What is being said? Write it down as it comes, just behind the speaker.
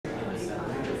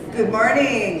Good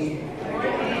morning.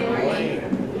 Good morning.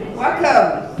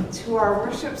 Welcome to our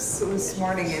worships this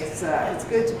morning. It's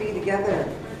good to be together.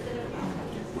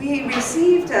 We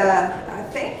received a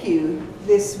thank you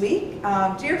this week.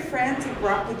 Dear friends of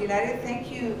Rockwood United,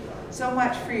 thank you so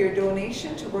much for your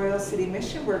donation to Royal City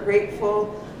Mission. We're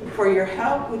grateful for your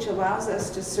help, which allows us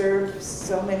to serve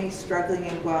so many struggling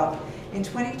in Guelph. In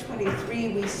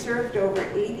 2023, we served over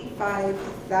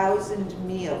 85,000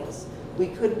 meals. We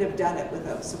couldn't have done it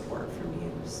without support from you.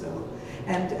 So,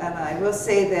 and I will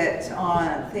say that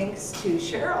thanks to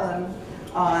Cheryl,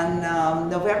 on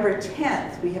November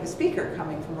 10th, we have a speaker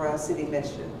coming from Royal City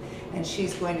Mission, and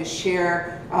she's going to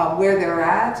share where they're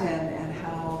at and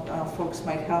how folks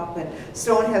might help. And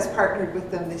Stone has partnered with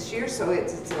them this year, so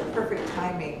it's a perfect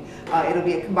timing. It'll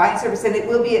be a combined service, and it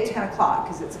will be at 10 o'clock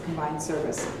because it's a combined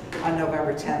service on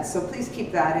November 10th. So please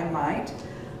keep that in mind.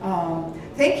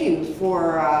 Thank you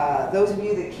for those of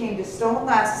you that came to Stone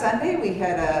last Sunday. We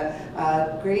had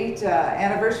a great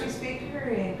anniversary speaker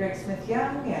in Greg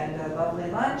Smith-Young, and a lovely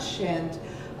lunch, and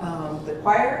the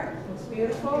choir was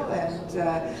beautiful,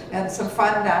 and some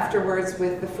fun afterwards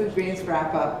with the Food Grains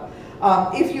wrap-up.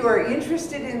 If you are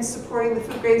interested in supporting the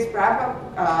Food Grains wrap-up,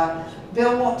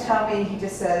 Bill won't tell me, he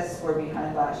just says we're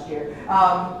behind last year.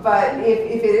 But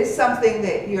if it is something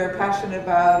that you're passionate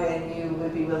about and you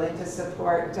would be willing to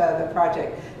support the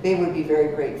project, they would be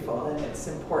very grateful. And it's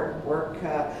important work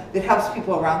that helps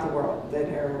people around the world that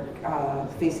are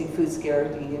facing food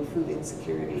scarcity and food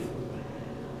insecurity.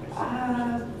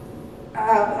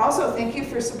 Also, thank you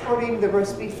for supporting the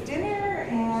roast beef dinner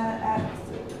at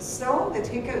Stone, the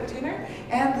takeout dinner,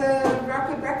 and the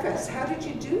Rockwood breakfast. How did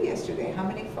you do yesterday? How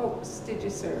many folks did you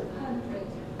serve? 100.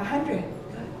 100.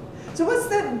 Good. So what's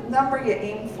the number you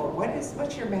aim for?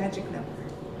 What's your magic number?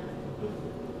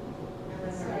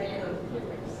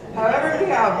 However we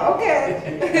have.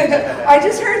 Okay. I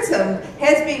just heard some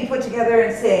heads being put together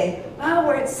and saying, "Oh,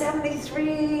 we're at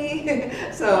 73."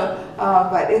 So,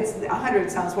 but it's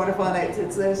 100 sounds wonderful,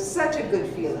 and there's such a good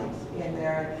feeling in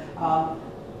there.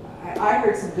 I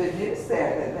heard some good news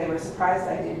there that they were surprised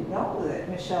I didn't know that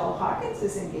Michelle Hawkins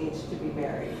is engaged to be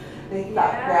married. They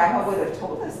thought Grandma would have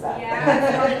told us that.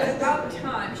 Yeah, so it's about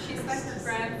time. She's like her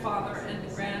grandfather and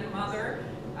the grandmother.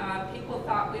 People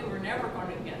thought we were never going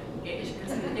to get engaged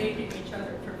because we dated each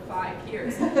other for 5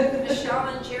 years. Michelle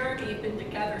and Jeremy have been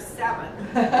together 7.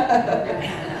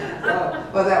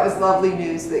 Well, that was lovely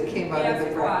news that came out of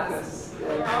the breakfast.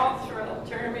 We're all thrilled.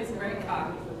 Jeremy's a great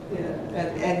cook. Yeah,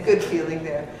 and good feeling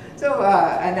there. So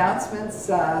announcements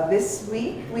this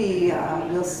week, we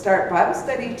will start Bible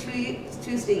study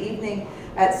Tuesday evening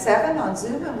at 7 on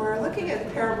Zoom, and we're looking at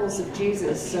the parables of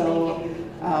Jesus. So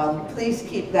please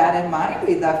keep that in mind.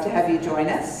 We'd love to have you join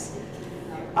us.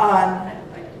 On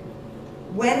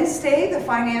Wednesday, the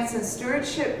Finance and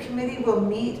Stewardship Committee will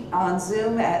meet on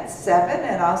Zoom at 7,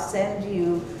 and I'll send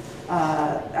you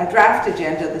a draft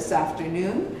agenda this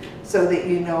afternoon so that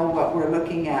you know what we're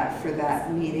looking at for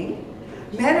that meeting.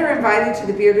 Men are invited to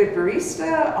the Bearded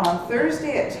Barista on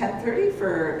Thursday at 10:30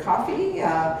 for coffee.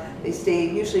 They stay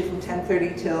usually from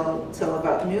 10:30 till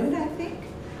about noon, I think.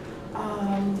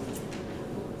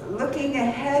 Looking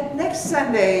ahead, next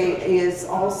Sunday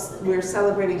we're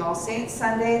celebrating All Saints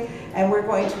Sunday, and we're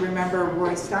going to remember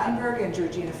Roy Steinberg and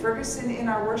Georgina Ferguson in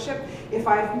our worship. If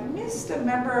I've missed a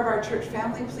member of our church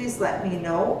family, please let me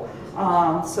know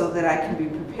so that I can be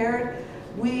prepared.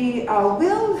 We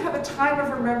will have a time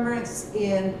of remembrance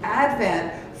in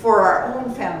Advent for our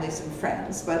own families and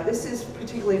friends, but this is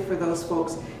particularly for those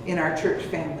folks in our church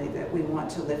family that we want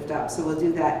to lift up. So we'll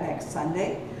do that next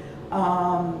Sunday.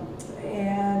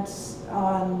 And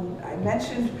I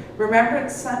mentioned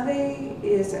Remembrance Sunday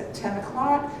is at 10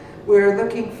 o'clock. We're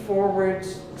looking forward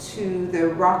to the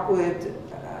Rockwood,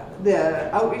 the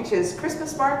Outreach's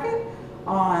Christmas Market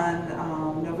on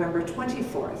November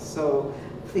 24th. So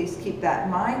please keep that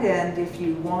in mind, and if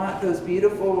you want those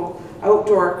beautiful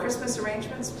outdoor Christmas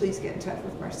arrangements, please get in touch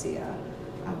with Marcia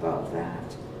about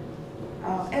that.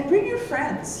 And bring your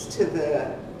friends to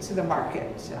the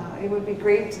market. It would be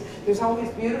great. There's always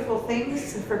beautiful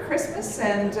things for Christmas,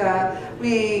 and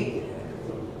we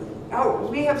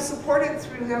have supported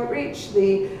through the outreach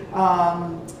the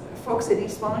folks at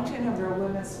East Wellington have their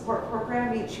Women's Support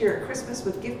Program each year at Christmas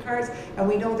with gift cards, and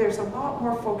we know there's a lot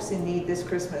more folks in need this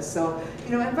Christmas. So,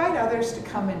 invite others to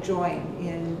come and join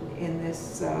in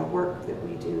this work that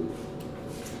we do.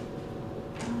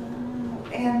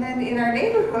 And then in our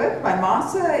neighborhood,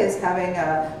 Mimosa is having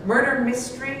a murder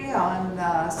mystery on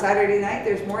Saturday night.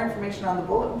 There's more information on the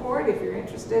bulletin board if you're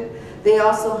interested. They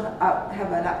also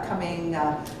have an upcoming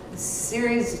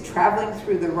series traveling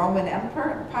through the Roman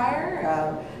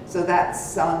Empire. So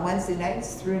that's on Wednesday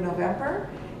nights through November.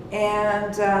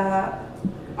 And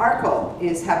Arco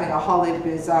is having a holiday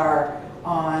bazaar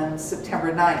on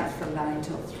September 9th from 9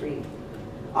 till 3.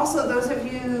 Also, those of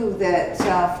you that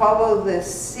follow the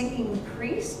singing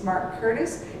priest, Mark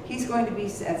Curtis, he's going to be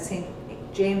at St.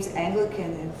 James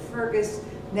Anglican in Fergus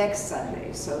next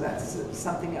Sunday. So that's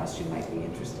something else you might be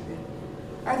interested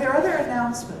in. Are there other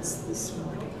announcements this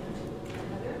morning?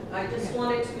 I just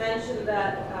wanted to mention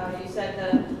that you said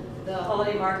that the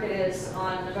holiday market is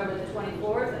on November the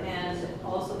 24th, and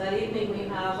also that evening we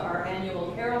have our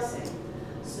annual carol sing.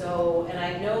 So, and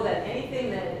I know that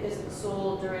anything that isn't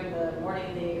sold during the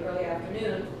morning, the early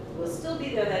afternoon, will still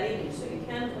be there that evening. So you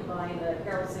can combine the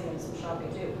carol sing and some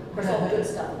shopping too. Of course, all the good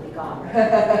stuff will be gone, right? We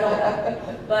know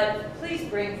that. But please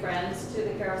bring friends to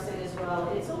the carol sing as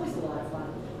well. It's always a lot of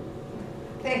fun.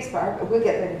 Thanks, Barb. We'll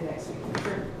get ready next week for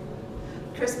sure.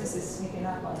 Christmas is sneaking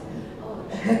up on you. Oh,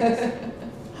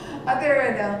 Other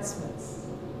announcements?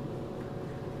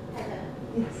 Hello.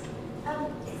 Yes.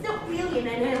 It's not really an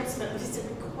announcement, but it's a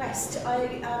request.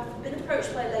 I've been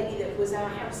approached by a lady that was our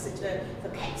house sitter for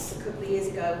pets a couple of years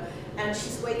ago, and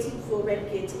she's waiting for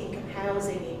rented income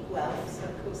housing in Guelph. So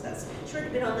of course that's she's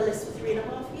already been on the list for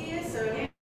 3.5 years. So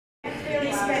really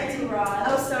expecting.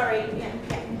 Oh, sorry. Yeah.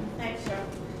 Thanks, Cheryl.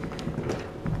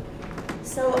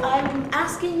 So I'm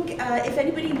asking if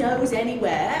anybody knows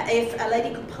anywhere if a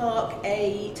lady could park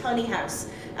a tiny house.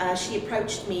 She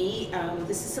approached me.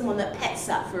 This is someone that pet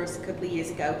sat for us a couple of years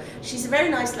ago. She's a very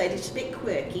nice lady. She's a bit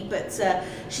quirky, but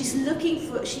she's looking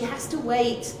for, she has to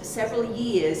wait several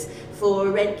years for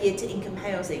rent geared to income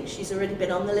housing. She's already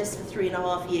been on the list for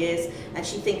 3.5 years, and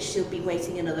she thinks she'll be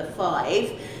waiting another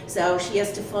 5. So she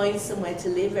has to find somewhere to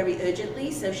live very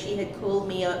urgently. So she had called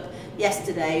me up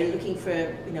yesterday looking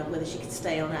for, whether she could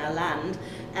stay on our land.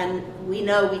 And we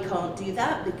know we can't do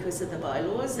that because of the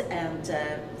bylaws and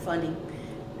finding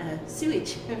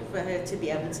sewage for her to be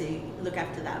able to look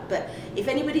after that. But if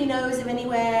anybody knows of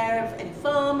anywhere, of any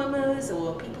farm owners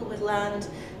or people with land,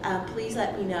 please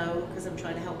let me know, because I'm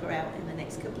trying to help her out in the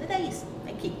next couple of days.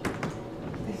 Thank you.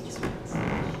 Thanks.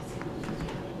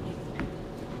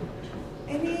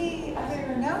 Any other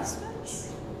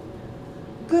announcements?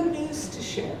 Good news to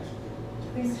share.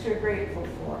 Things you're grateful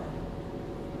for.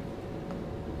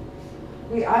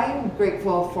 I'm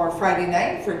grateful for Friday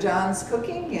night for John's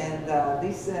cooking and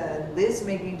Lisa and Liz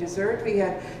making dessert. We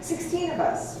had 16 of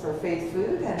us for Faith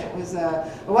Food, and it was a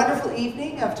wonderful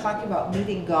evening of talking about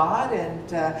meeting God. And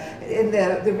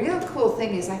the real cool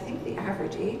thing is I think the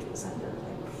average age was under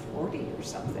like 40 or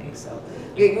something. So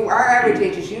our average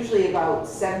age is usually about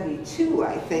 72,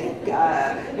 I think,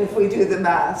 if we do the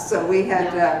math. So we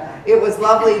had, it was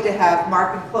lovely to have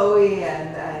Mark and Chloe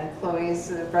and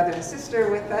Chloe's brother and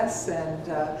sister with us, and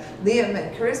Liam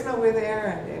and Charisma were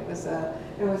there, and it was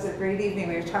a great evening.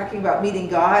 We were talking about meeting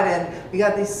God, and we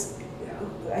got this.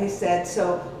 I said,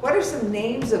 so what are some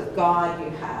names of God you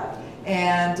have?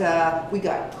 And we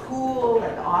got cool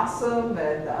and awesome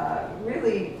and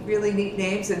really, really neat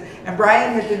names. And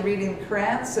Brian had been reading the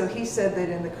Quran, so he said that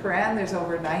in the Quran there's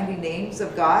over 90 names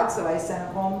of God. So I sent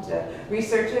him home to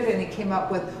research it, and he came up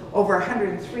with over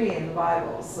 103 in the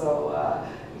Bible. So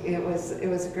it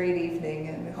was a great evening,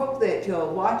 and we hope that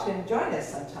you'll watch and join us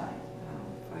sometime.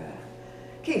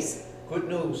 Keith. Good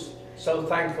news. So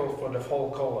thankful for the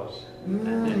fall colours.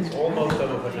 It's almost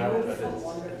over now, but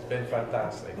it's been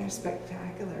fantastic. They're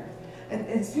spectacular.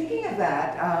 And speaking of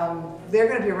that, they're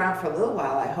going to be around for a little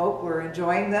while, I hope. We're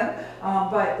enjoying them.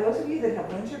 But those of you that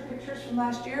have learned your pictures from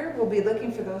last year, we'll be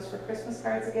looking for those for Christmas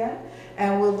cards again.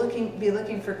 And we'll be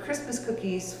looking for Christmas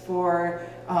cookies for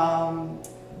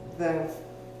the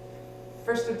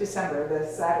 1st of December, the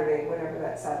Saturday, whatever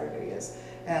that Saturday is.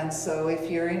 And so if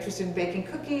you're interested in baking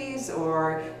cookies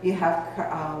or you have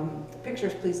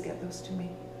pictures, please get those to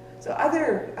me. So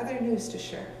other news to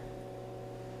share.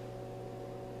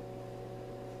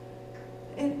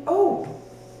 And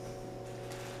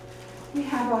we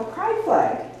have a pride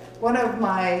flag. One of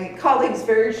my colleagues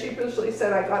very sheepishly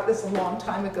said, I got this a long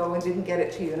time ago and didn't get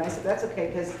it to you. And I said, that's okay,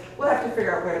 because we'll have to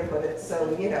figure out where to put it.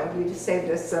 So, you just saved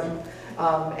us some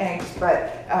angst.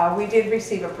 But we did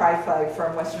receive a pride flag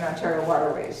from Western Ontario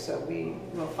Waterways, so we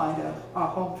will find a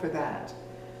home for that.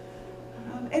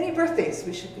 Any birthdays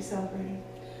we should be celebrating?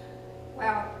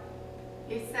 Well,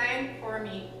 you sang for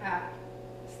me at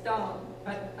Stone,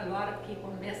 but a lot of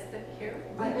people missed it here.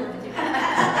 That's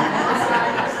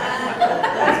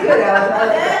good, Ellen.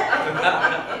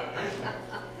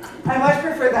 I much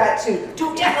prefer that too.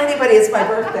 Don't tell anybody it's my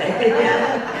birthday.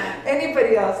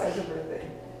 Anybody else has a birthday?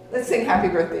 Let's sing happy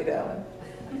birthday to Ellen.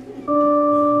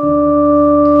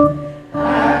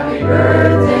 Happy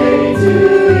birthday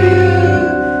to you.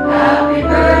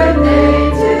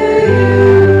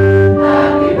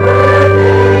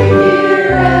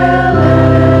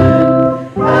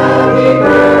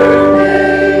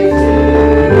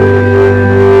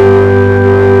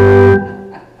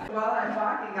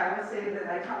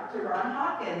 I talked to Ron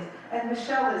Hawkins, and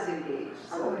Michelle is engaged,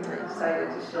 so we're excited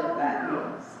to share that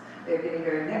news. They're getting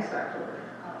married next October.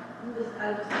 I just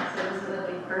want to say this is a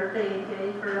big birthday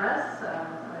day for us.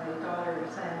 My daughter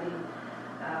Sandy,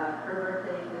 her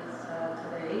birthday is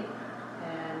today,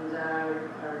 and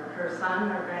her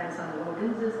son, our grandson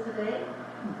Logan's is today,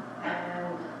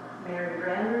 and Mary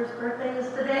Grander's birthday is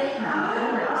today, and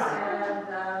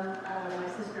my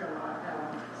sister-in-law.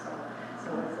 So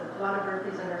it's a lot of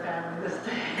birthdays in her family this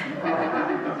day.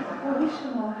 Well, wish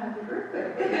them all happy birthday.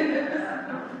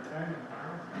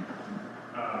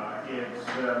 It's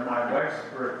my wife's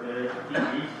birthday,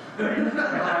 Kiki's.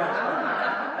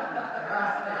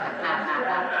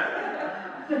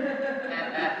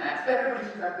 It's better when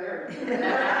she's not there.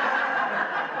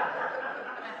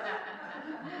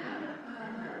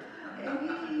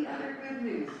 Any other good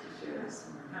news to share this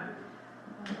morning?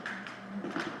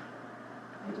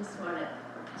 I just wanted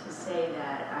to say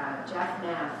that Jeff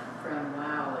Neff from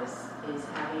WOW is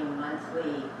having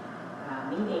monthly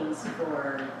meetings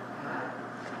for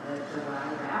the WOW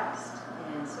reps,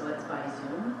 and so it's by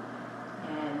Zoom.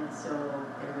 And so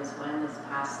there was one this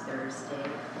past Thursday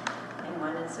and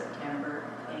one in September,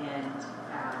 and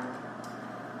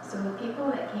so the people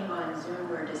that came on Zoom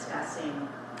were discussing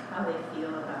how they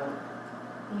feel about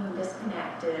being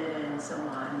disconnected and so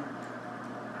on.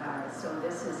 So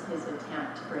this is his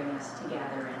attempt to bring us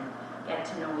together and get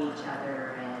to know each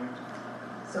other and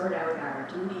sort out our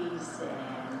duties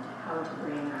and how to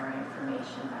bring our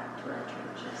information back to our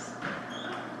churches.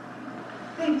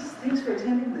 Thanks for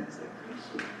attending this. I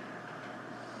appreciate it.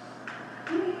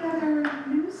 Any other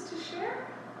news to share?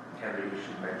 Maybe we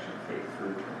should mention Faith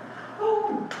Food.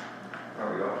 Oh, Are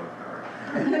we on? All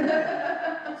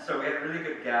right. So we had a really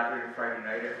good gathering Friday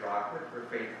night at Rockwood for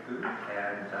Faith Food,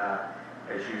 and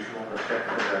as usual, the chef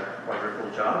did a wonderful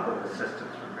job with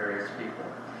assistance from various people.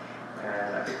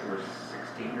 And I think there were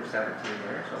 16 or 17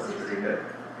 there, so it was really good.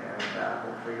 And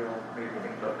hopefully you'll maybe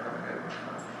think about coming out next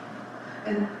month.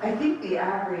 and I think the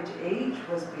average age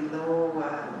was below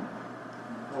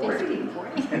 40.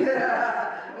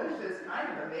 Yeah, which is kind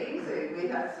of amazing. We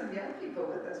had some young people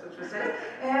with us, which was good.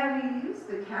 And we used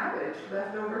the cabbage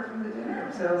left over from the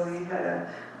dinner. So we had a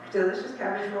delicious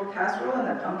cabbage roll casserole and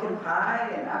a pumpkin pie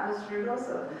and apple strudel.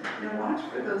 So, watch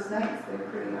for those nights. They're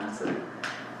pretty awesome.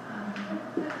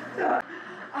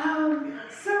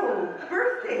 So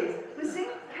birthdays. We sing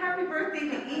happy birthday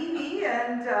to Evie,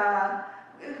 and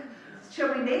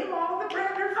shall we name all the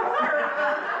Brander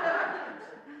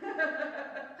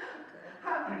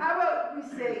How about we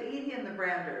say Edie and the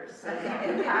Branders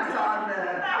and pass on the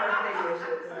birthday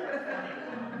wishes.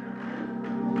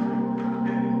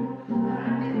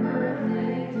 Happy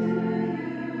birthday to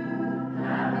you.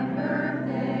 Happy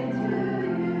birthday to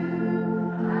you.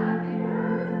 Happy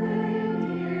birthday,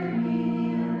 dear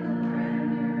Edie and the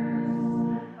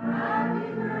Branders. Happy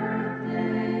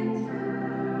birthday to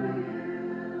you.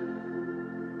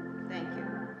 Thank you.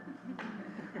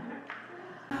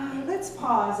 Let's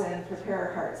pause and prepare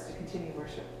our hearts to continue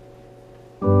worship.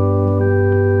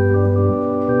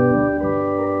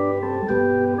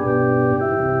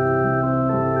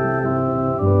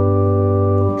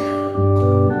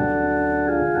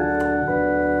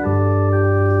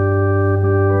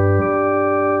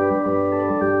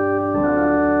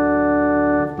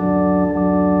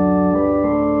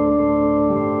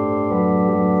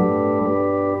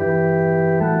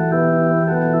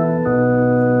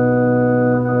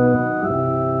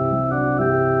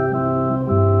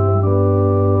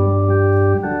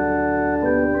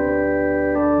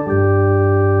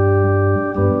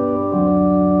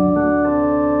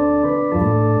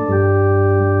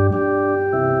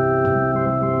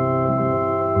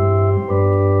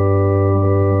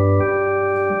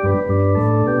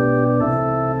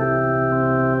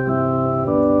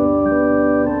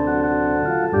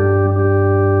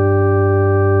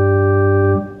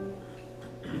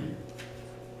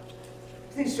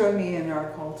 Please join me in our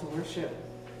call to worship.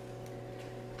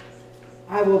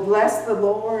 I will bless the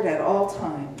Lord at all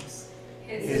times.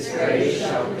 His praise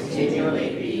shall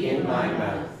continually be in my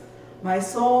mouth. My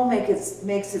soul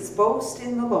makes its boast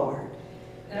in the Lord.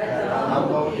 Let the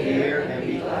humble hear and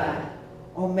be glad.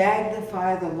 O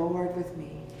magnify the Lord with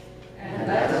me. And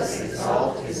let us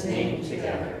exalt his name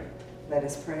together. Let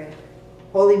us pray.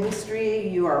 Holy mystery,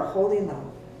 you are holy love.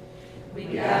 We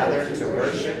gather to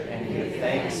worship and give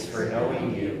thanks for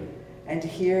knowing you. And to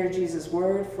hear Jesus'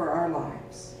 word for our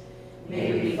lives.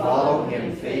 May we follow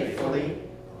him faithfully.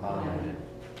 Amen.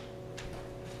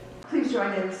 Please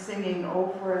join in singing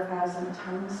 "Oh for a Thousand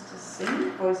Tongues to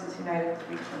Sing," Voices United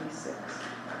 326.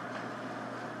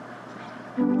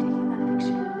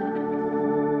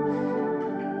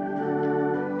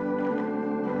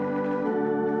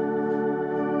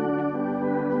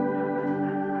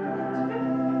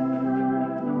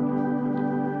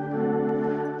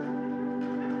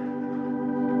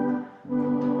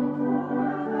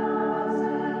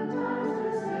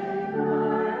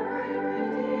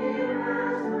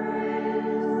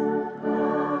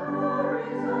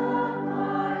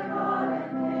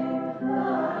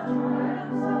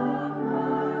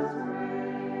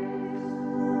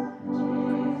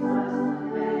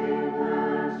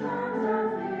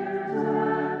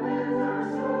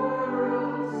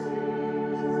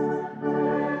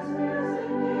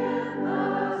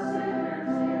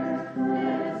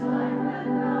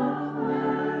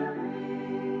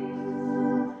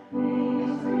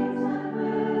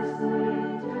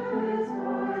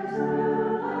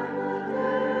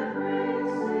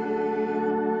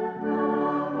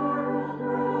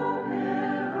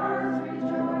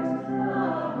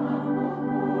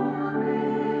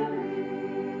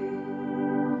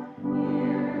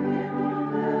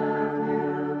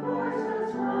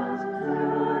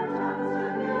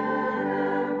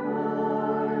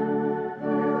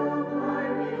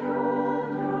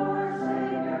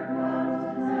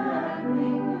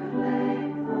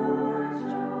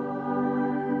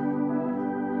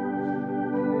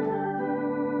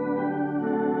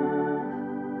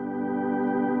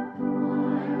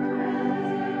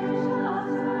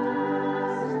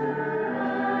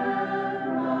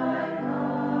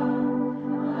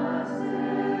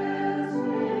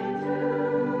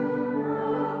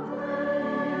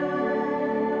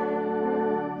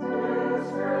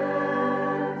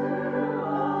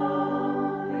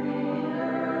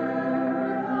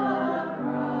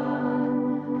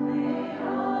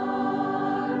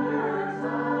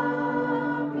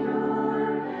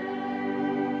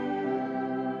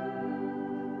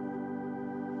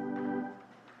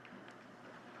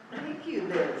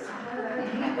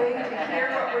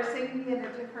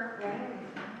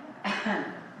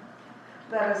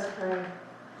 Let us pray.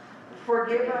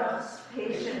 Forgive us,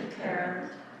 patient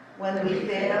parent, when we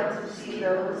fail to see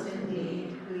those in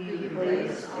need who you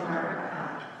place on our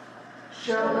path.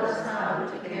 Show us how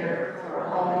to care for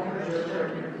all your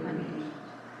children who need.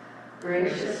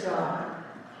 Gracious God,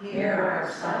 hear our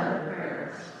silent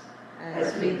prayers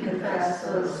as we confess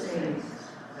those things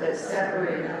that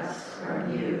separate us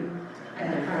from you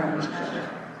and from each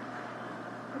other.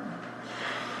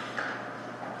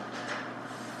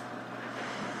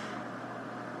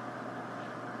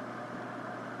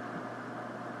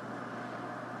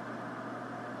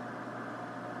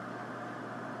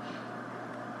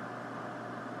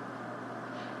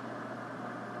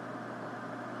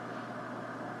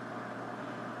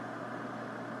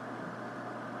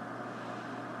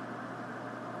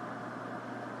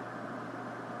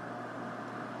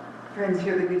 Friends,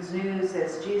 hear the good news.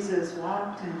 As Jesus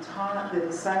walked and taught the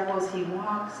disciples, he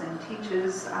walks and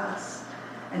teaches us,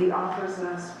 and he offers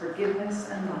us forgiveness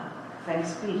and love.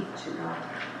 Thanks be to God.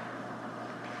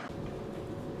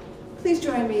 Please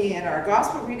join me in our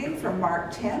gospel reading from Mark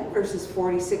 10, verses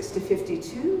 46 to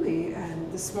 52.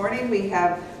 And this morning we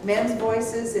have men's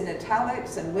voices in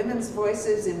italics and women's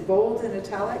voices in bold and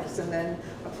italics, and then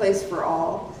a place for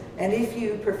all. And if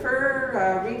you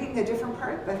prefer reading a different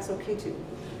part, that's okay too.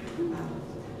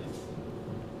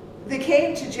 They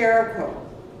came to Jericho.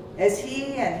 As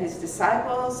he and his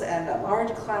disciples and a large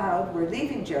cloud were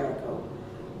leaving Jericho,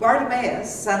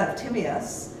 Bartimaeus, son of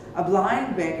Timaeus, a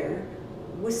blind beggar,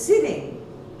 was sitting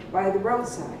by the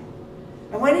roadside.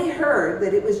 And when he heard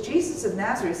that it was Jesus of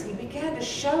Nazareth, he began to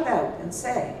shout out and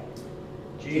say,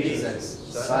 Jesus,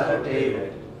 son of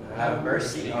David, have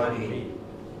mercy on me.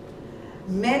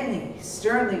 Many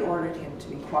sternly ordered him to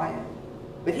be quiet,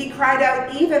 but he cried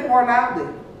out even more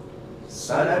loudly,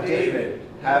 Son of David,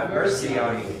 have mercy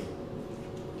on me.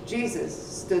 Jesus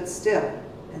stood still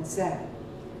and said,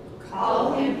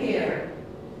 Call him here.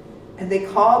 And they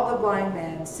called the blind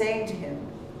man, saying to him,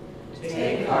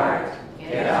 Take heart,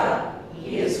 get up,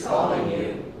 he is calling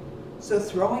you. So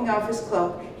throwing off his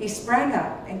cloak, he sprang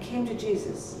up and came to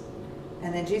Jesus.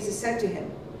 And then Jesus said to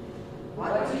him,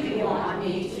 What do you want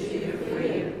me to do for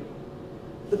you?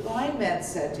 The blind man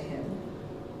said to him,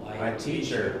 My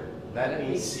teacher, let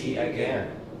me see again.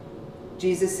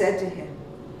 Jesus said to him,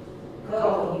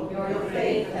 Go, your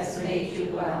faith has made you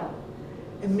well.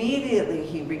 Immediately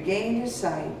he regained his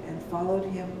sight and followed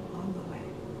him on the way.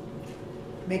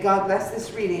 May God bless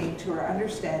this reading to our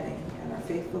understanding and our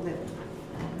faithful living.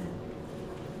 Amen.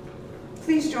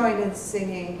 Please join in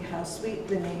singing How Sweet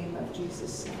the Name of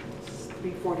Jesus Sounds,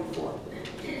 344.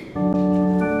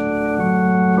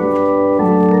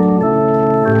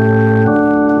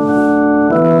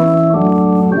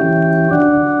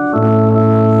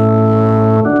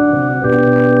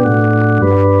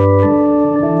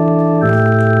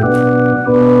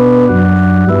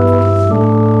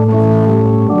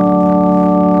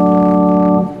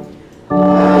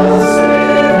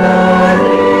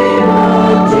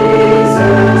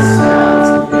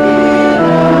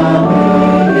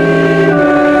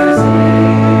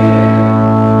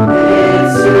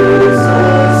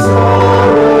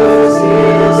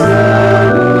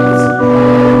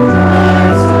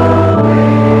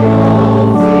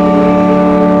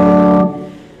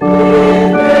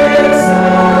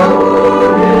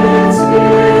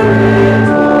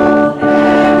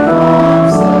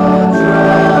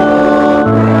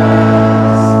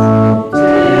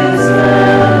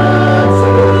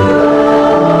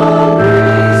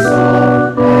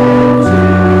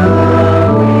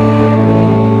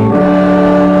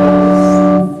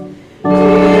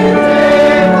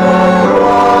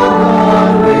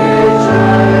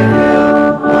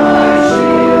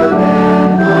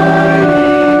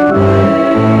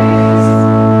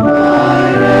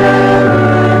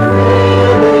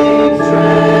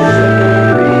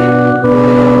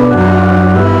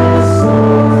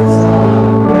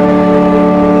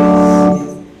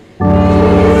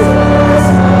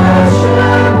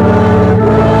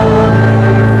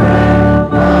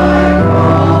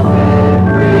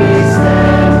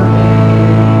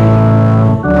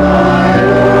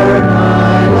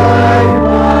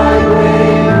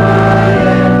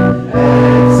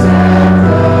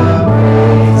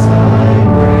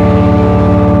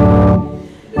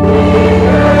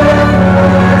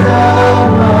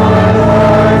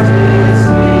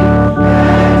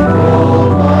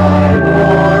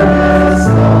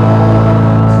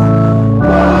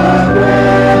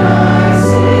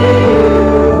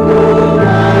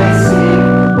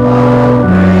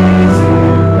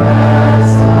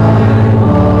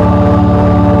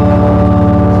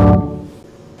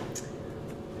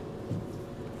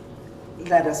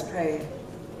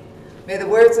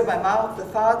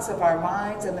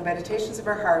 of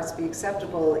our hearts be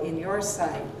acceptable in your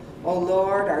sight, O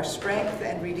Lord, our strength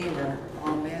and Redeemer.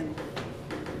 Amen.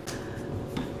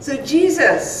 So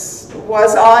Jesus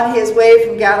was on his way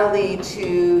from Galilee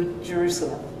to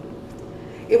Jerusalem.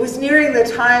 It was nearing the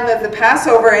time of the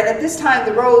Passover, and at this time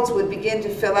the roads would begin to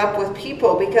fill up with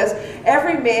people because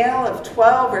every male of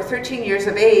 12 or 13 years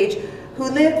of age who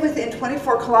lived within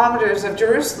 24 kilometers of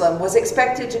Jerusalem was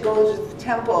expected to go to the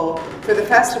temple for the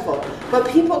festival. But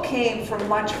people came from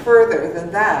much further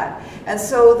than that, and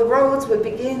so the roads would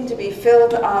begin to be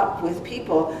filled up with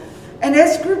people. And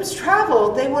as groups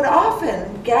traveled, they would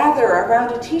often gather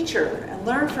around a teacher and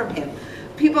learn from him.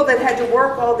 People that had to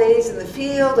work all days in the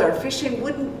field or fishing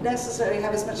wouldn't necessarily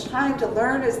have as much time to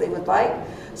learn as they would like.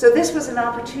 So this was an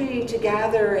opportunity to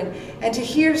gather and to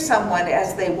hear someone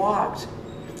as they walked.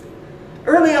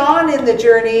 Early on in the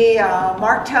journey,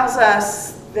 Mark tells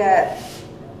us that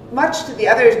much to the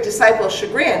other disciples'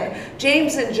 chagrin,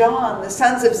 James and John, the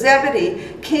sons of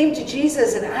Zebedee, came to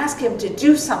Jesus and asked him to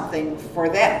do something for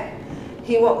them.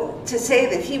 To say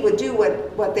that he would do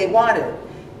what they wanted.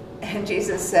 And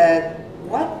Jesus said,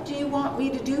 "What do you want me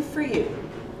to do for you?"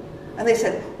 And they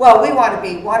said, "Well, we want to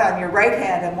be one on your right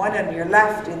hand and one on your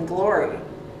left in glory."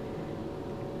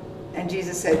 And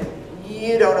Jesus said,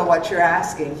 "You don't know what you're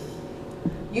asking.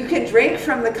 You can drink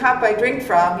from the cup I drink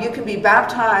from. You can be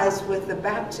baptized with the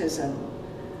baptism,"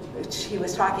 which he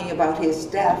was talking about his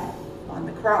death on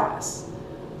the cross.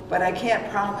 "But I can't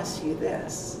promise you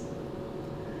this."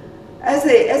 As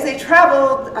they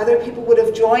traveled, other people would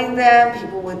have joined them,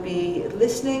 people would be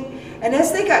listening, and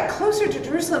as they got closer to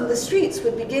Jerusalem, the streets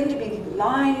would begin to be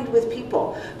lined with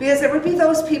people, because there would be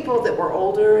those people that were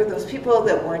older, those people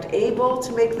that weren't able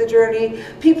to make the journey,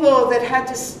 people that had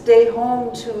to stay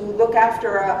home to look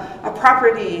after a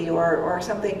property or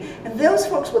something, and those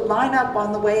folks would line up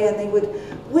on the way and they would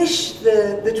wish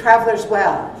the travelers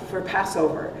well for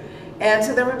Passover. And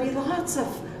so there would be lots of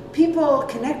people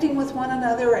connecting with one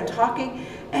another and talking,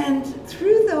 and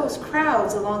through those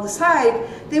crowds along the side,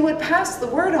 they would pass the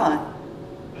word on.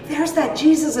 There's that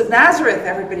Jesus of Nazareth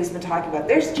everybody's been talking about.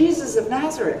 There's Jesus of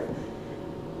Nazareth.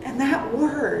 And that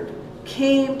word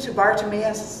came to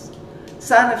Bartimaeus,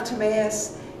 son of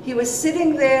Timaeus. He was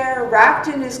sitting there wrapped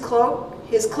in his cloak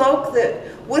that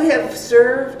would have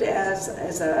served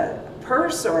as a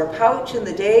purse or a pouch in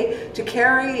the day to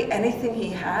carry anything he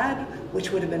had,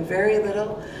 which would have been very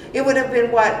little. It would have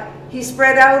been what he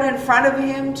spread out in front of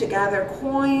him to gather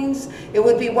coins. It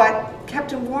would be what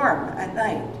kept him warm at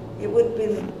night. It would have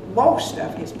been most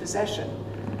of his possession.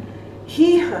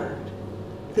 He heard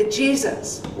that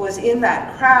Jesus was in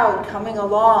that crowd coming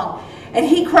along, and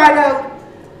he cried out,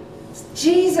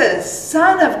 "Jesus,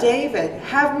 Son of David,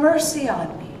 have mercy on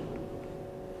me."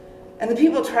 And the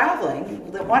people traveling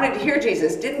that wanted to hear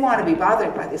Jesus didn't want to be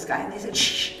bothered by this guy, and they said,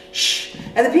 "Shh, shh."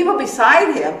 And the people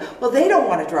beside him, well, they don't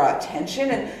want to draw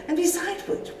attention, and besides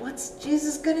which, what's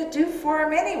Jesus going to do for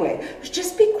him anyway?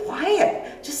 Just be quiet.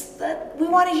 We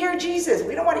want to hear Jesus.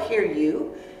 We don't want to hear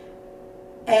you.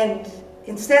 And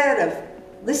instead of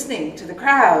listening to the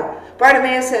crowd,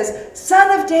 Bartimaeus says,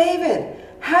 "Son of David,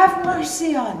 have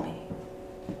mercy on me."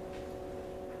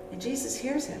 And Jesus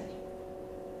hears him,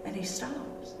 and he stops.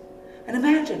 And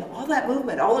imagine all that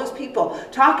movement, all those people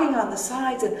talking on the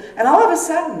sides, and all of a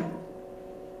sudden,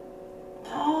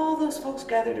 all those folks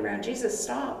gathered around Jesus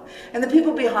stopped. And the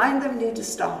people behind them need to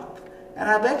stop. And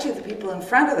I bet you the people in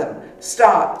front of them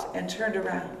stopped and turned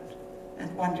around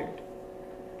and wondered.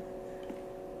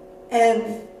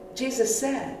 And Jesus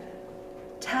said,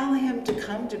 "Tell him to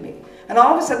come to me." And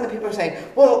all of a sudden the people are saying,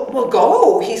 well,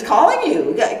 go. He's calling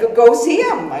you. Go see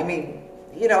him. I mean,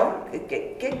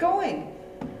 get going.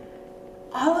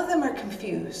 All of them are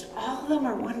confused. All of them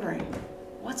are wondering,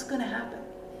 what's going to happen?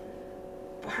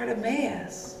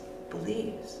 Bartimaeus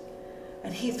believes.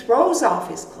 And he throws off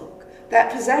his cloak,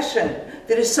 that possession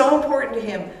that is so important to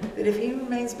him that if he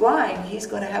remains blind, he's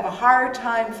going to have a hard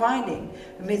time finding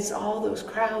amidst all those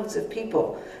crowds of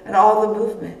people and all the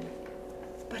movement.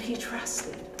 But he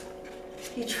trusted.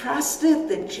 He trusted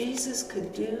that Jesus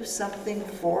could do something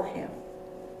for him.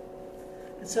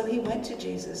 And so he went to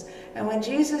Jesus. And when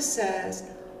Jesus says,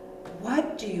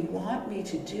 "What do you want me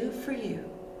to do for you?"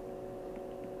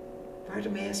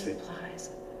 Bartimaeus replies,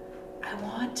 "I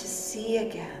want to see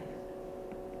again."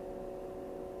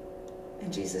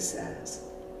 And Jesus says,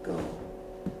 "Go,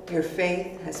 your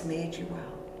faith has made you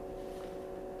well."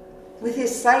 With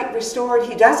his sight restored,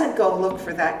 he doesn't go look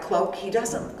for that cloak. He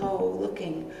doesn't go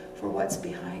looking for what's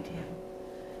behind him.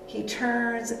 He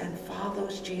turns and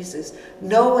follows Jesus,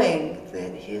 knowing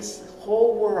that his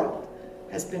whole world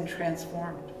has been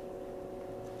transformed.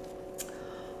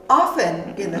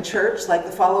 often in the church, like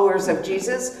the followers of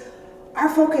Jesus, our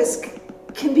focus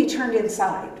can be turned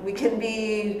inside. We can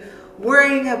be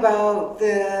worrying about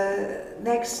the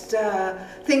next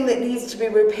thing that needs to be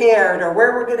repaired, or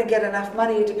where we're going to get enough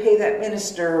money to pay that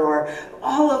minister, or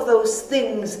all of those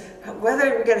things, whether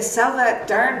we're going to sell that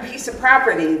darn piece of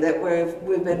property that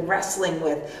we've been wrestling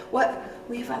with.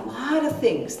 We have a lot of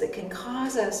things that can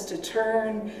cause us to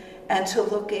turn and to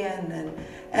look in,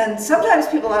 and sometimes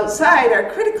people outside are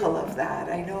critical of that.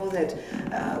 I know that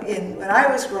when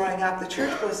I was growing up, the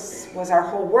church was our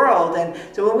whole world, and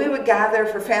so when we would gather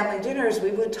for family dinners,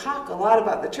 we would talk a lot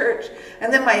about the church.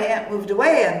 And then my aunt moved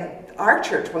away, and our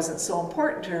church wasn't so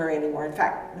important to her anymore. In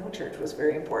fact, no church was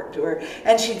very important to her.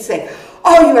 And she'd say,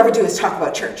 all you ever do is talk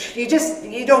about church. You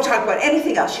don't talk about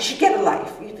anything else. You should get a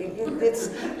life.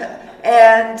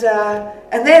 And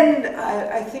then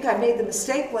I think I made the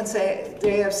mistake one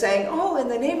day of saying, oh, in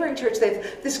the neighboring church, they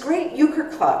have this great euchre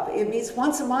club. It meets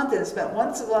once a month, and it's been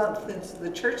once a month since the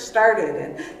church started.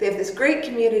 And they have this great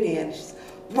community. And she's,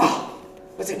 well,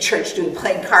 what's a church doing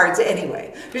playing cards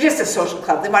anyway? They're just a social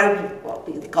club. They might have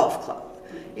be the golf club,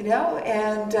 you know?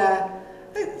 And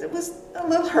it was a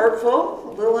little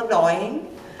hurtful, a little annoying.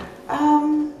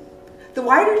 The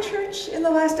wider church in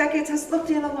the last decades has looked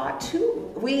in a lot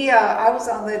too. I was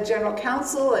on the general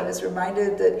council. I was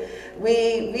reminded that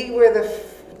we were the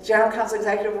general council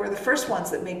executive were the first ones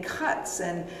that made cuts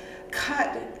and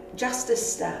cut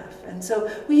justice staff. And so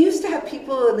we used to have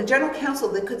people in the general council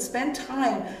that could spend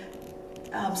time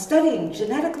studying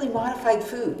genetically modified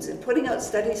foods and putting out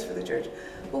studies for the church.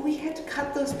 Well, we had to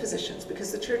cut those positions because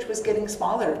the church was getting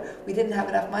smaller. We didn't have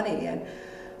enough money, and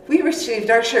we received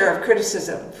our share of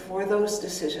criticism for those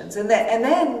decisions. And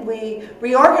then we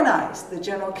reorganized the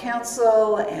general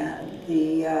council and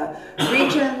the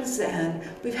regions, and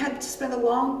we've had to spend a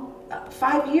long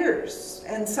 5 years,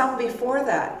 and some before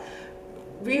that,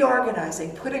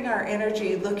 reorganizing, putting our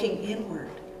energy looking inward.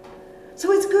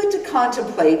 So it's good to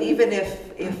contemplate, even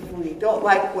if we don't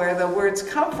like where the words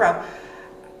come from.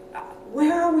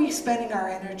 Where are we spending our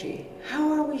energy?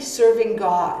 How are we serving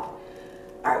God?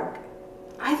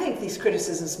 I think these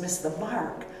criticisms miss the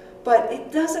mark, but it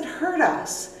doesn't hurt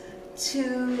us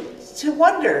to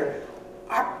wonder,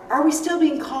 are we still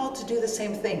being called to do the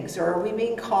same things, or are we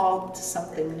being called to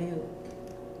something new?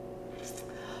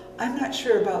 I'm not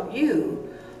sure about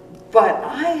you, but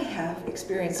I have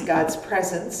experienced God's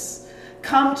presence,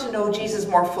 come to know Jesus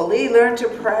more fully, learned to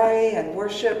pray and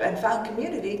worship, and found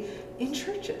community in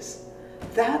churches.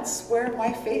 That's where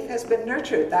my faith has been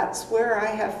nurtured. That's where I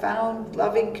have found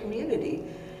loving community.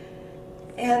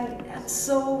 And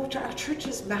so our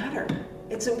churches matter.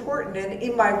 It's important. And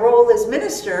in my role as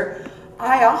minister,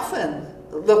 I often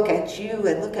look at you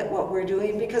and look at what we're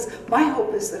doing, because my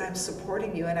hope is that I'm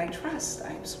supporting you, and I trust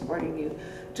I'm supporting you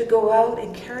to go out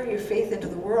and carry your faith into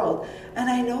the world. And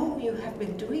I know you have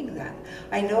been doing that.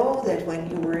 I know that when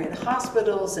you were in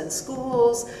hospitals and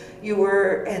schools, you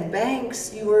were in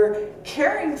banks, you were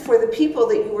caring for the people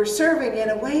that you were serving in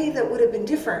a way that would have been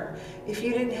different if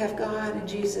you didn't have God and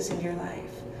Jesus in your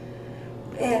life.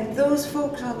 And those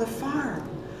folks on the farm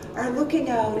are looking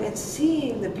out and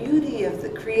seeing the beauty of the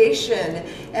creation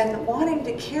and wanting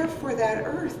to care for that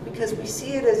earth, because we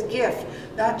see it as gift,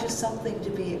 not just something to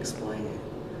be exploited.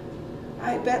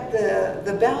 I bet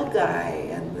the bell guy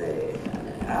and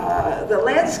the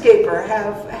landscaper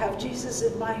have Jesus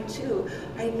in mind too.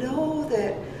 I know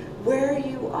that where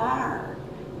you are,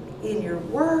 in your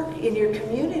work, in your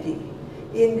community,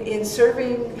 in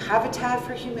serving Habitat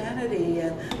for Humanity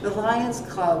and the Lions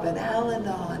Club and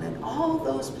Al-Anon and all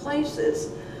those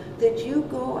places that you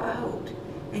go out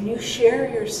and you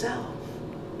share yourself,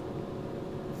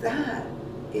 that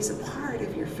is a part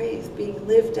of your faith being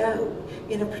lived out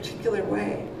in a particular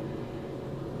way.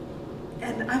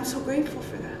 And I'm so grateful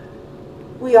for that.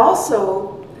 We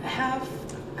also have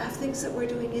things that we're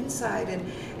doing inside.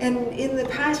 And in the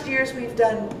past years we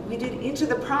did Into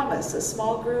the Promise, a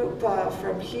small group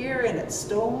from here and at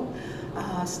Stone,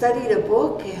 studied a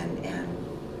book and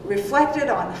reflected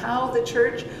on how the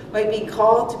church might be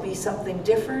called to be something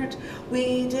different.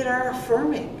 We did our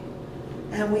affirming,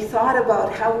 and we thought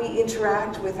about how we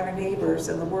interact with our neighbors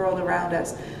and the world around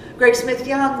us. Greg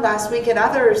Smith-Young last week and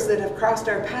others that have crossed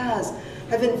our paths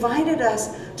have invited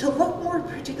us to look more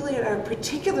particularly at our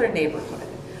particular neighborhood.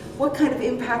 What kind of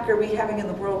impact are we having in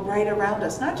the world right around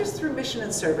us? Not just through mission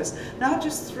and service, not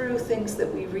just through things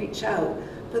that we reach out,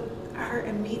 but our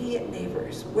immediate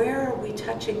neighbors. Where are we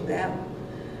touching them?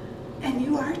 And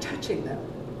you are touching them.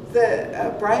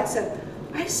 Brian said,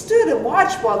 I stood and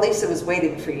watched while Lisa was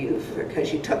waiting for you because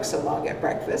she took so long at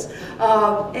breakfast.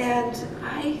 And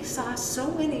I saw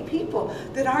so many people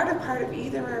that aren't a part of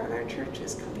either of our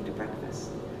churches coming to breakfast.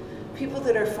 People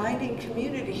that are finding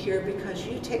community here because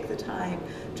you take the time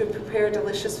to prepare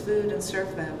delicious food and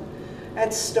serve them.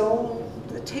 At Stone,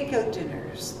 the takeout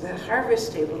dinners, the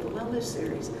harvest table, the wellness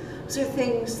series, those are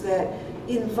things that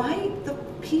invite the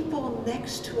people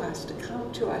next to us to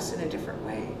come to us in a different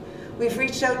way. We've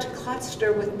reached out to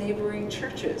cluster with neighboring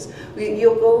churches.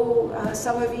 You'll go,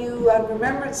 some of you on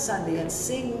Remembrance Sunday, and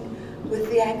sing with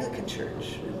the Anglican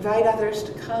Church. Invite others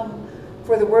to come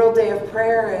for the World Day of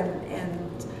Prayer,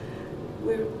 and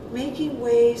we're making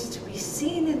ways to be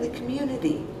seen in the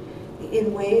community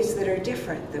in ways that are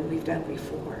different than we've done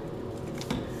before.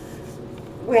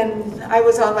 When I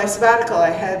was on my sabbatical, I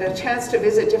had a chance to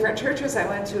visit different churches. I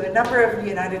went to a number of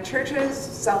United churches.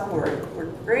 Some were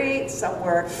great, some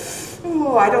were,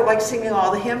 oh, I don't like singing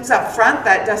all the hymns up front.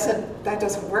 That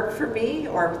doesn't work for me,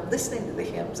 or listening to the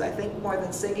hymns, I think, more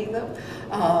than singing them.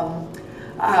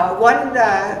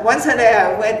 One Sunday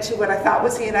I went to what I thought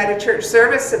was the United Church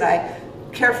service, and I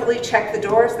carefully checked the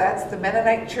doors. That's the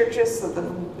Mennonite churches, so the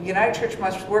United Church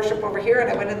must worship over here. And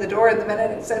I went in the door, and the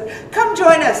Mennonite said, "Come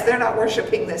join us. They're not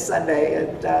worshiping this Sunday."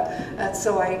 And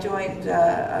so I joined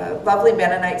a lovely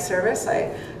Mennonite service.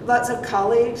 Lots of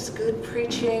colleagues, good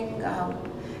preaching.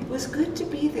 It was good to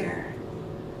be there,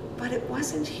 but it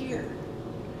wasn't here.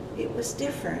 It was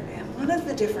different. And one of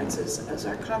the differences is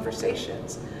our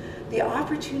conversations, the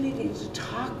opportunity to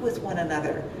talk with one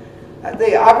another.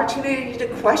 The opportunity to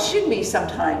question me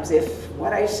sometimes if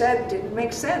what I said didn't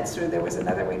make sense or there was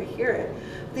another way to hear it.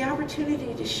 The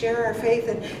opportunity to share our faith.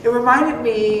 And it reminded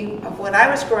me of when I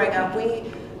was growing up,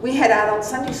 we had adult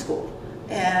Sunday school.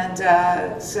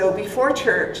 And so before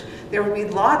church, there would be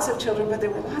lots of children, but there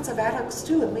were lots of adults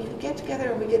too. And we could get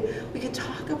together and we could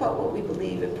talk about what we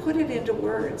believe and put it into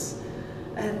words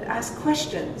and ask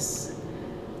questions.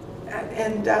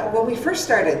 And when we first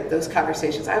started those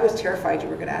conversations, I was terrified you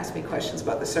were going to ask me questions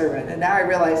about the sermon. And now I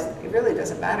realize it really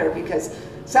doesn't matter, because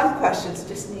some questions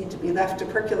just need to be left to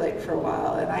percolate for a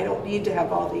while, and I don't need to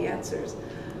have all the answers.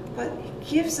 But it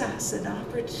gives us an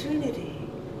opportunity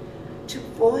to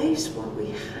voice what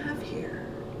we have here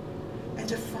and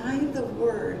to find the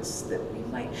words that we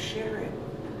might share it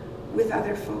with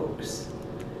other folks.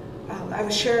 I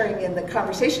was sharing in the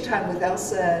conversation time with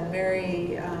Elsa and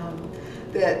Mary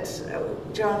that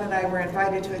John and I were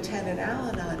invited to attend an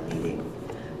Al-Anon meeting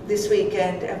this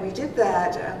weekend, and we did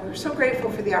that. And we were so grateful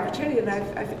for the opportunity, and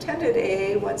I've attended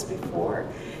AA once before.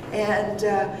 And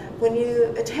when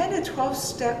you attend a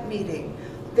 12-step meeting,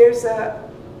 there's a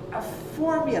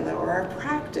formula or a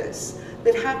practice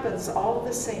that happens all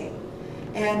the same.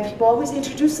 And people always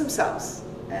introduce themselves,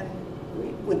 and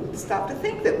we wouldn't stop to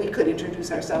think that we could introduce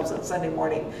ourselves on Sunday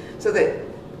morning so that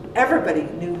everybody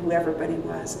knew who everybody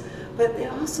was. But they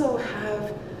also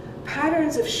have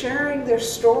patterns of sharing their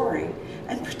story,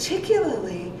 and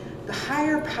particularly the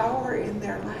higher power in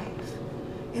their life,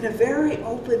 in a very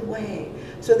open way,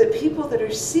 so that people that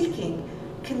are seeking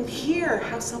can hear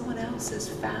how someone else has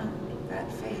found that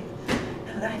faith.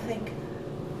 And I think,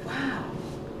 wow,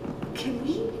 can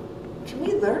we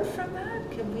learn from that?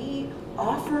 Can we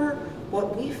offer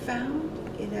what we found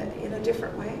in a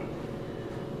different way?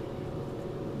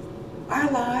 Our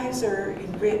lives are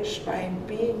enriched by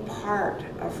being part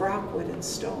of Rockwood and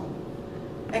Stone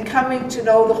and coming to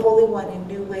know the Holy One in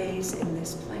new ways in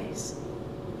this place.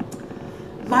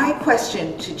 My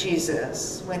question to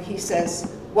Jesus when he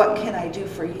says, "What can I do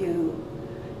for you?"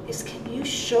 is, can you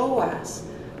show us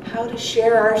how to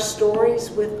share our stories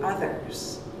with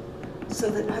others so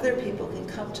that other people can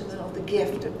come to know the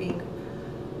gift of being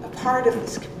a part of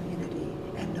this community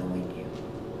and knowing you?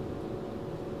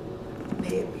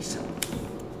 May it be so.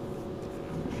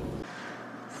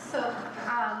 So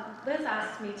Liz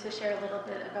asked me to share a little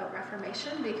bit about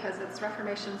Reformation because it's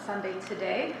Reformation Sunday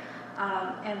today.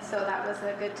 And so that was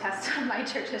a good test of my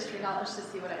church history knowledge to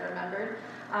see what I remembered.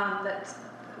 That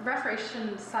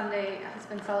Reformation Sunday has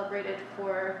been celebrated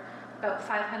for about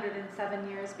 507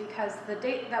 years because the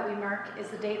date that we mark is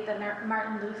the date that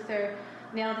Martin Luther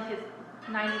nailed his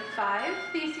 95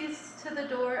 Theses to the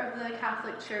door of the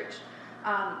Catholic Church,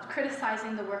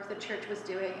 criticizing the work the church was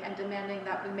doing and demanding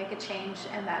that we make a change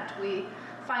and that we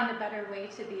find a better way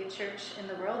to be a church in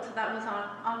the world. So that was on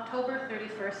October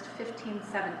 31st,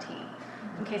 1517,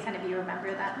 in case any of you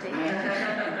remember that date.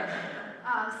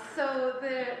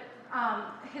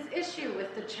 His issue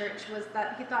with the church was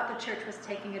that he thought the church was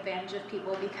taking advantage of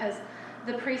people because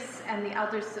the priests and the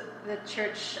elders of the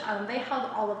church, they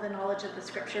held all of the knowledge of the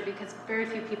scripture because very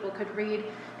few people could read,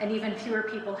 and even fewer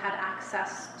people had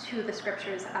access to the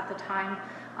scriptures at the time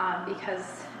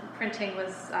because printing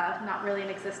was not really in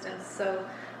existence. So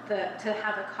to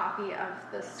have a copy of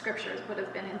the scriptures would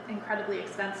have been incredibly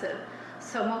expensive.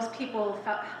 So most people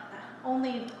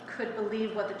only could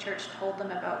believe what the church told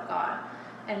them about God.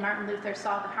 And Martin Luther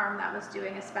saw the harm that was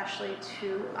doing, especially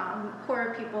to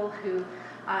poorer people who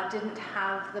didn't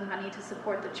have the money to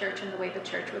support the church in the way the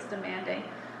church was demanding.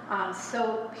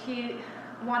 So he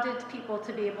wanted people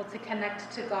to be able to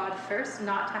connect to God first,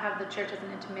 not to have the church as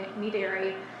an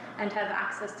intermediary and to have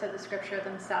access to the scripture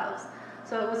themselves.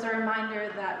 So it was a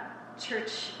reminder that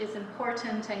church is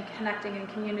important and connecting in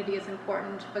community is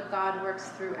important, but God works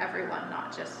through everyone,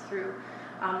 not just through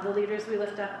the leaders we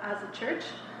lift up as a church.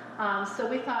 So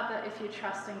we thought that If You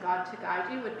Trust in God to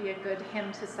Guide You would be a good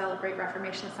hymn to celebrate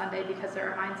Reformation Sunday because it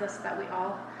reminds us that we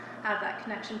all have that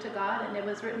connection to God, and it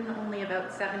was written only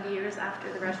about 70 years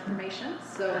after the Reformation,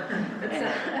 so it's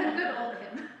a good old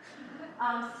hymn.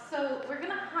 So we're going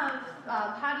to have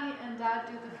Patty and Dad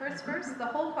do the first verse. The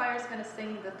whole choir is going to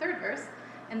sing the third verse,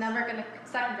 and then we're going to,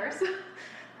 second verse.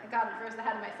 I got a verse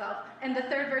ahead of myself. And the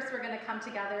third verse we're going to come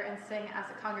together and sing as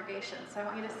a congregation. So I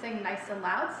want you to sing nice and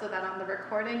loud so that on the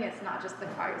recording it's not just the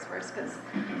choir's verse, because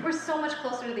we're so much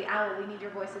closer to the owl. We need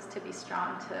your voices to be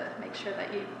strong to make sure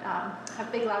that you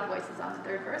have big loud voices on the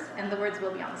third verse, and the words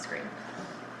will be on the screen.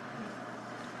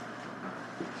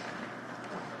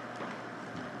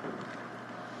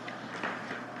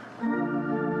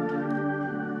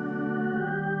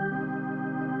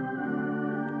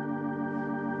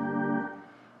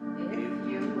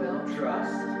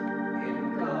 Trust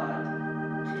in God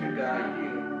to guide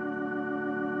you,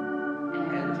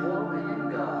 and hope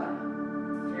in God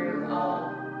through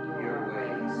all your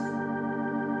ways.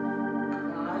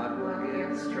 God will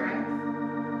give strength,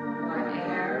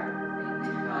 whatever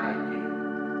to guide you,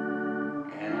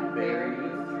 and bear you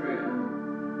through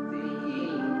the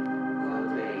evil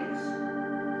days.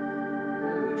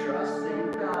 Who trust in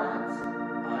God's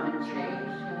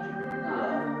unchanging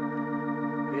love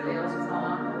builds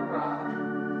on the rock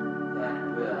that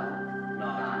will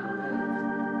not move.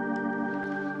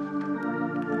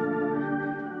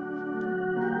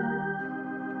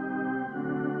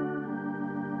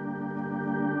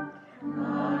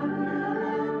 God will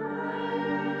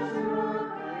embrace your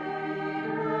pain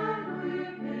and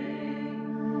weeping,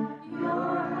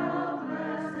 your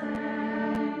helpless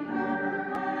anger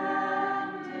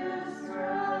and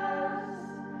distress.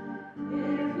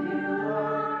 If you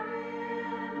are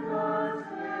in God's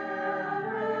care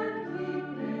and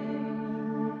keeping,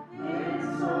 in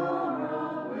sorrow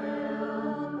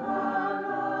will God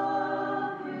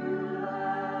love you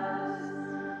less.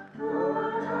 For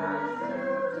Christ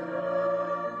who took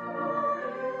for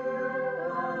you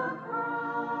the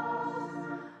cross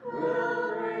will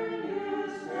bring you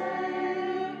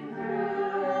safe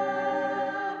through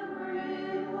every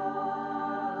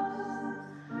loss.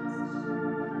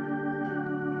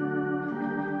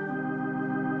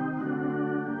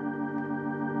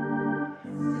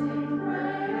 Sing,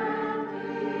 pray, and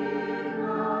keep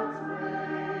God's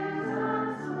ways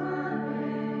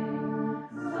unswerving.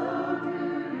 So do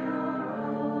your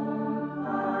own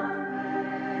part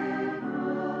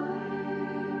faithfully,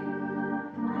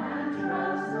 and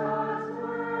trust God's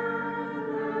word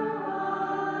through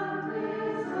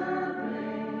undeserving.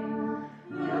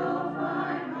 You'll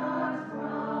find God's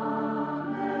promise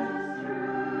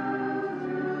true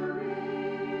to be.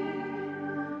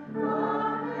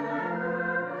 God never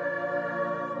will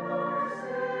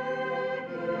forsake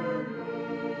thee.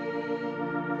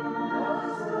 The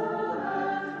soul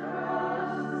that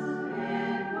trusts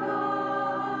in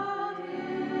God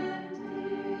indeed.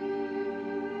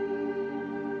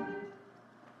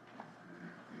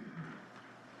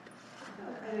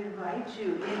 I invite you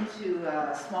into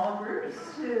small groups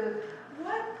to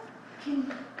what can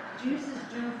Jesus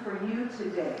do for you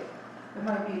today? It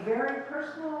might be very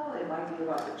personal, it might be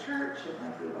about the church, it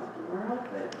might be about the world,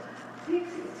 but take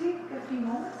a few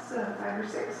moments, 5 or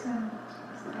 6, and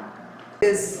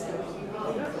is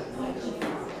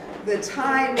the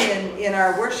time in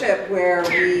our worship where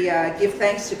we give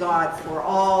thanks to God for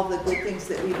all the good things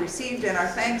that we've received, and our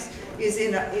thanks is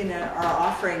in our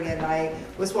offering. And I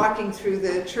was walking through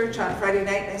the church on Friday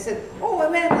night and I said, "Oh,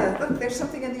 Amanda, look, there's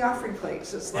something in the offering plate."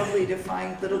 So it's lovely to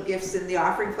find little gifts in the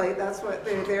offering plate. That's what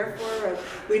they're there for. And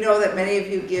we know that many of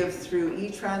you give through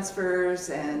e-transfers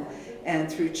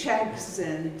and through checks,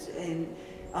 and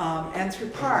and through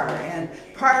PAR. And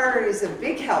PAR is a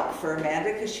big help for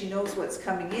Amanda because she knows what's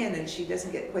coming in and she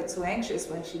doesn't get quite so anxious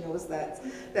when she knows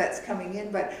that's coming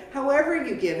in. But however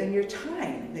you give, and your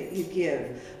time that you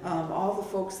give, all the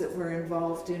folks that were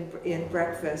involved in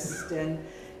breakfast and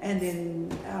in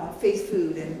faith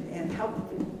food and help,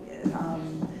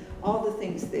 all the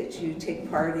things that you take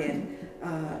part in,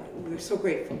 we're so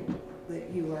grateful that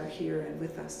you are here and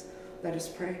with us. Let us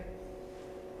pray.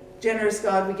 Generous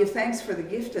God, we give thanks for the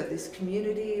gift of this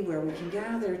community where we can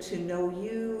gather to know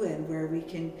you and where we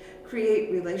can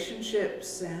create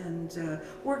relationships and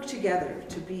work together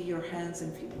to be your hands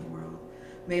and feet in the world.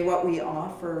 May what we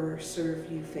offer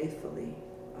serve you faithfully.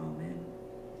 Amen.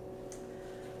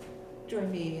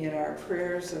 Join me in our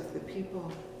prayers of the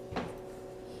people.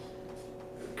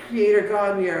 Creator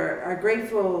God, we are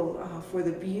grateful for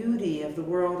the beauty of the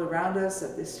world around us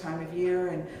at this time of year,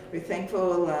 and we're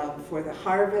thankful for the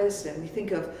harvest, and we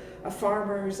think of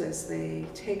farmers as they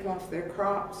take off their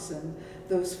crops and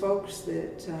those folks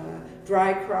that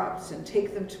dry crops and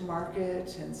take them to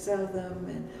market and sell them,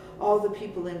 and all the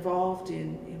people involved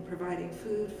in providing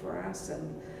food for us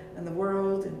and the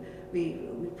world. And we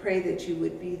pray that you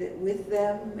would be with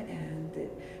them and that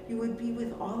you would be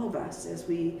with all of us as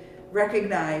we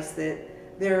recognize that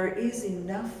there is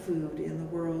enough food in the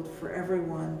world for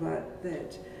everyone, but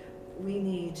that we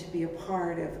need to be a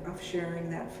part of sharing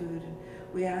that food. And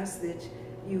we ask that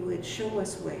you would show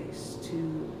us ways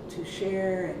to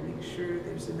share and make sure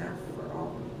there's enough for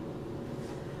all.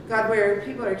 God, where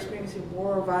people are experiencing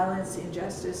war, violence,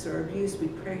 injustice, or abuse, we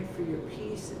pray for your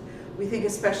peace. We think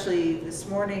especially this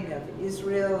morning of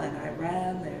Israel and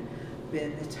Iran. There have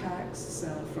been attacks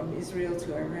from Israel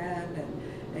to Iran,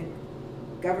 and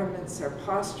governments are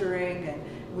posturing, and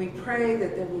we pray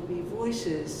that there will be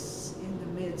voices in the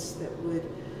midst that would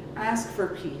ask for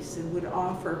peace and would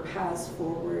offer paths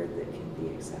forward that can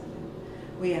be accepted.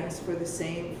 We ask for the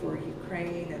same for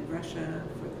Ukraine and Russia,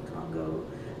 for the Congo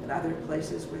and other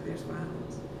places where there's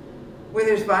violence. Where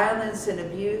there's violence and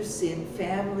abuse in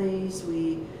families,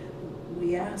 we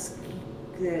ask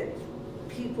that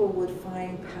people would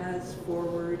find paths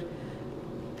forward,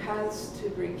 paths to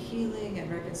bring healing and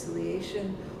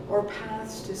reconciliation, or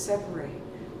paths to separate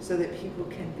so that people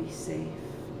can be safe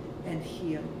and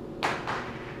heal.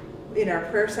 In our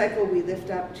prayer cycle, we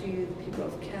lift up to you the people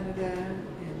of Canada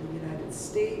and the United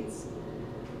States.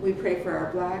 We pray for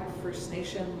our Black, First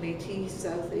Nation, Métis,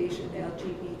 South Asian,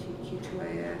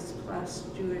 LGBTQ2IS+,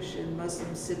 Jewish and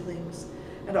Muslim siblings,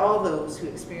 and all those who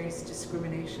experience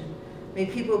discrimination. May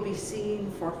people be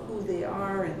seen for who they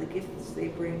are and the gifts they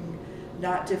bring,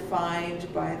 not defined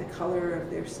by the color of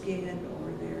their skin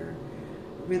or their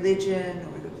religion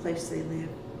or the place they live.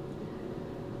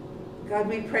 God,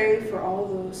 we pray for all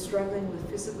those struggling with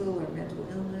physical or mental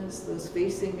illness, those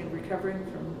facing and recovering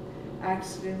from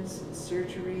accidents and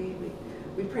surgery.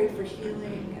 We pray for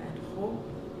healing and hope.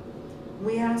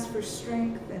 We ask for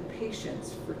strength and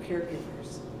patience for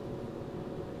caregivers.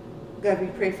 God, we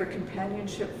pray for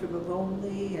companionship for the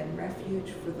lonely and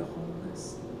refuge for the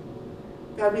homeless.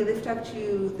 God, we lift up to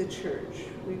you the church.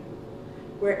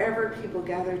 Wherever people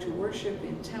gather to worship,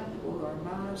 in temple or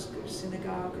mosque or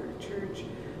synagogue or church,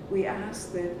 we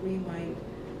ask that we might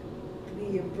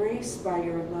be embraced by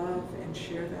your love and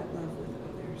share that love with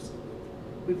others.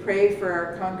 We pray for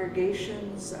our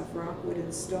congregations of Rockwood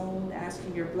and Stone,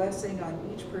 asking your blessing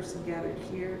on each person gathered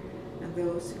here and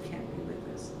those who can't be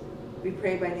with us. We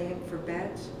pray by name for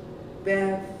Bet,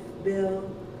 Bev, Bill,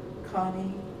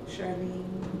 Connie,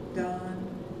 Charlene, Dawn,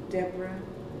 Deborah,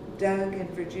 Doug and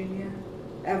Virginia,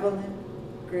 Evelyn,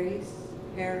 Grace,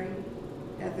 Harry,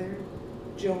 Heather,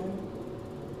 Joan,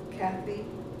 Kathy,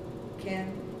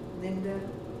 Ken, Linda,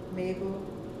 Mabel,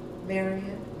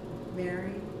 Marion,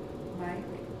 Mary,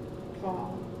 Mike,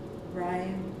 Paul,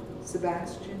 Ryan,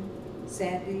 Sebastian,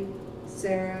 Sandy,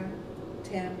 Sarah,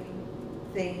 Tammy,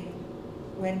 Thane,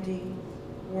 Wendy,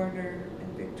 Werner,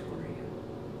 and Victoria.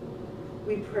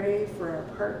 We pray for our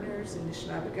partners in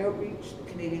Anishinaabe Outreach,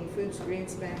 the Canadian Foods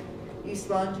Grains Bank, East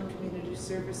London Community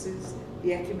Services,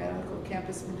 the Ecumenical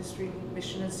Campus Ministry,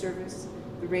 Mission and Service,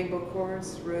 the Rainbow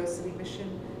Chorus, Royal City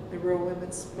Mission, the Rural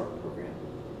Women's Support Program.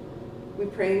 We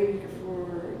pray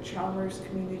for Chalmers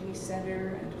Community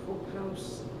Center and Hope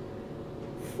House,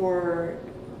 for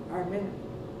our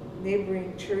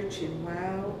neighboring church in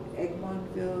Wow,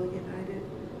 Egmontville United,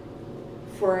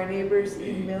 for our neighbors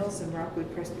Eden Mills and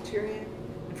Rockwood Presbyterian,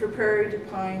 and for Prairie du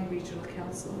Pine Regional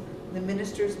Council, and the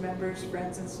ministers, members,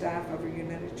 friends, and staff of our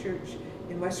United Church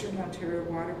in Western Ontario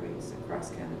waterways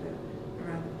across Canada,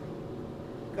 around the world.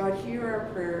 God, hear our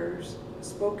prayers,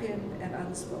 spoken and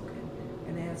unspoken,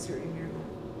 and answer in your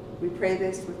love. We pray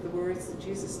this with the words that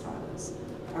Jesus taught us.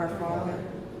 Our Father,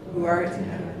 who art in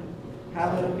heaven,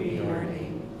 hallowed be your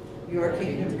name. Your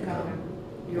kingdom come,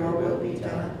 your will be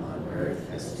done on earth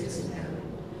as it is in heaven.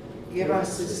 Give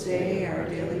us this day our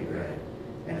daily bread,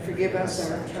 and forgive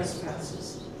us our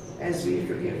trespasses, as we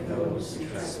forgive those who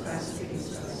trespass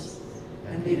against us.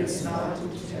 And lead us not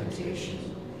into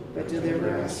temptation, but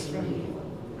deliver us from evil.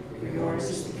 For yours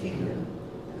is the kingdom,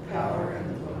 the power,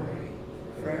 and the glory,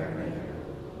 forever and ever.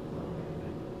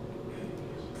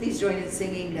 Please join in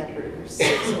singing number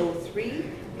 603,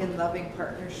 In Loving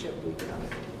Partnership We Come.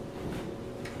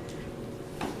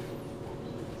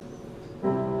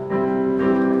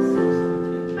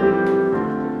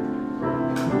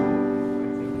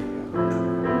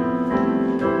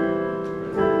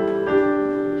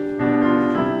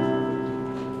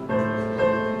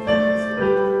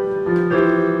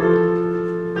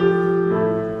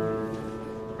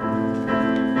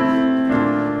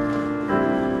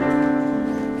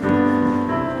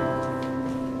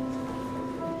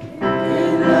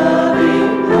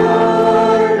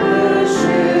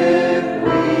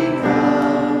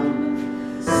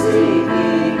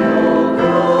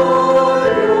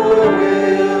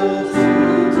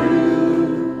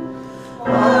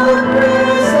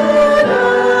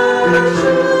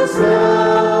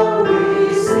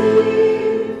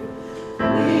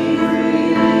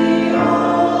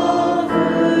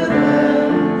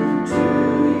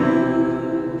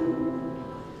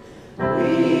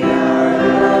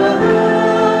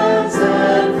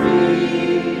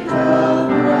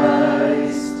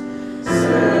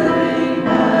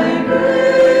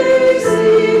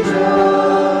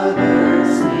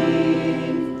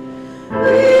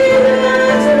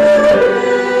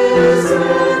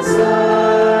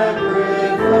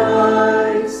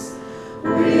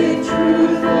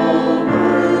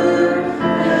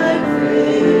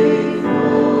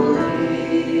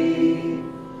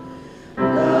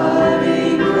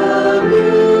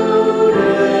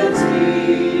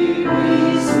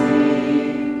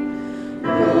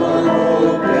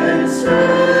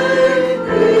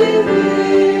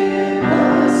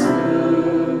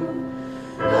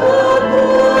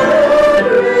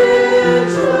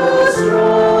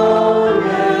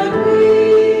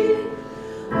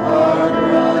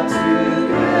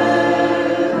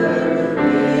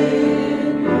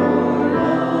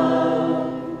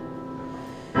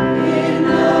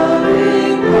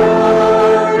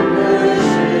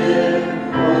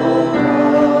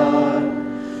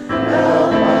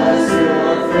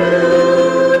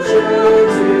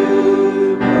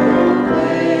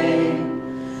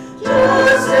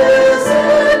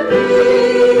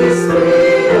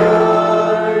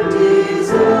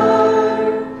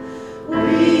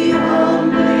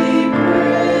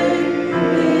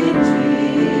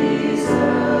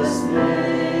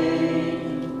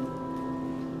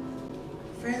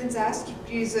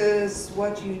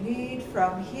 What you need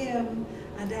from him,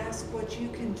 and ask what you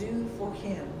can do for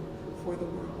him, for the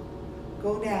world.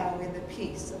 Go now in the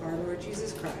peace of our Lord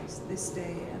Jesus Christ, this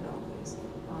day and always.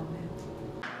 Amen.